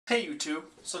Hey YouTube,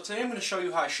 so today I'm going to show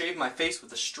you how I shave my face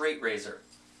with a straight razor.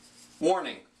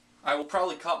 Warning, I will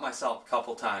probably cut myself a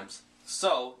couple times,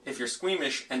 so if you're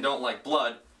squeamish and don't like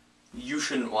blood, you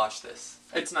shouldn't watch this.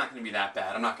 It's not going to be that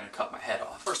bad, I'm not going to cut my head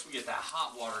off. First we get that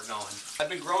hot water going. I've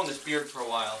been growing this beard for a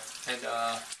while, and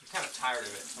I'm kind of tired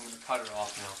of it, so I'm going to cut it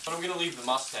off now. But I'm going to leave the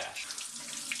mustache.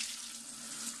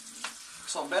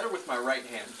 So I'm better with my right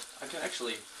hand. I can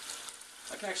actually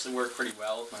work pretty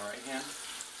well with my right hand.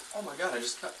 Oh my god, I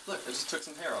just took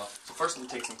some hair off. So first I'm going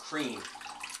to take some cream.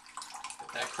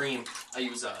 With that cream, I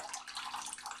use a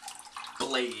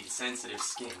blade, sensitive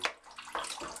skin.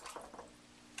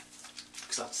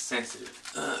 Because I'm sensitive.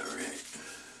 Alright.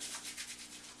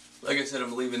 Like I said,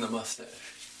 I'm leaving the mustache.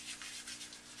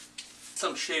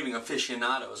 Some shaving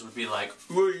aficionados would be like,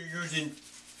 why are you using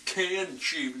canned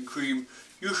shaving cream?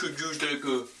 You should use like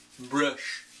a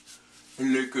brush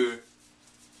and like a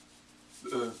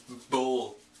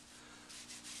bowl.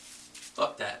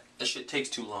 Fuck that. That shit takes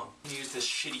too long. I'm gonna use this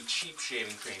shitty cheap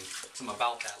shaving cream because I'm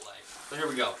about that life. So here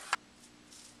we go.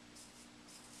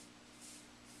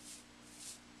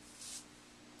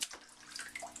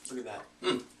 Look at that.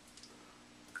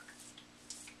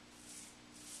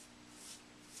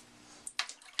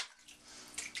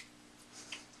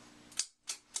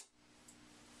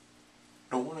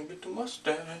 Don't want to get the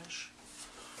mustache.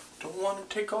 Don't want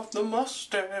to take off the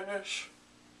mustache.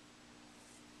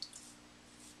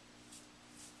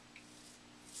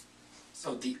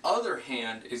 So the other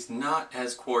hand is not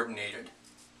as coordinated.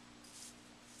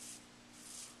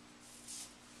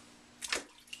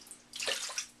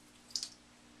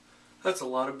 That's a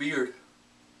lot of beard.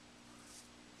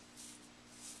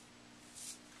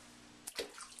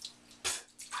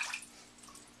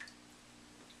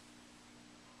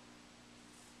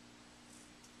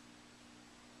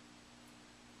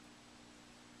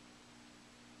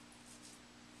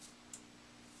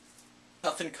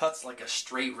 Nothing cuts like a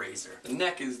straight razor. The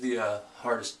neck is the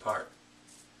hardest part.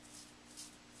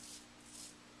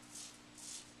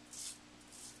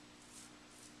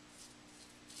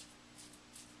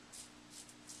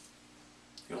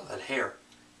 Look at all that hair.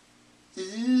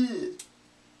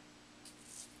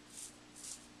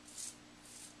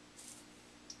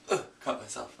 Cut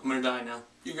myself. I'm gonna die now.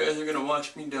 You guys are gonna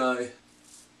watch me die.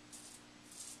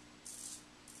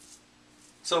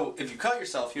 So, if you cut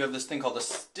yourself, you have this thing called a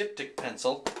styptic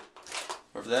pencil.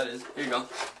 Wherever that is. Here you go.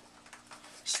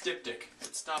 Styptic.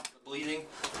 It stops the bleeding,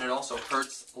 and it also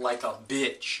hurts like a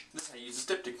bitch. This is how you use a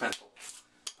styptic pencil.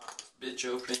 Pop this bitch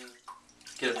open.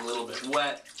 Get it a little bit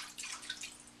wet.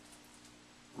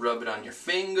 Rub it on your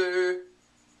finger.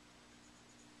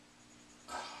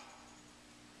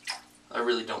 I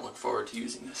really don't look forward to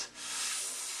using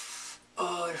this.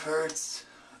 Oh, it hurts.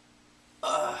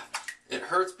 It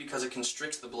hurts because it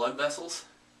constricts the blood vessels,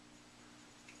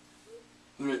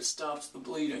 but it stops the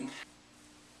bleeding.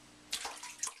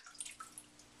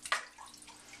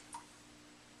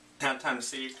 Now time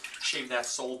to shave that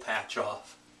soul patch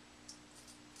off.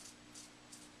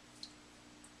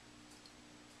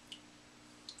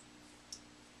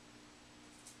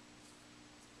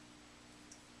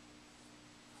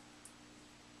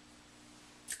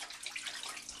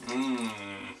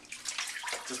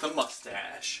 Just a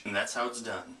mustache. And that's how it's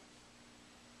done.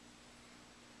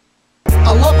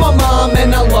 I love my mom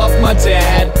and I love my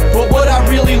dad, but what I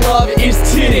really love is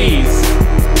titties.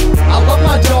 I love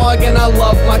my dog and I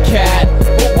love my cat,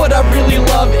 but what I really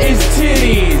love is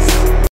titties.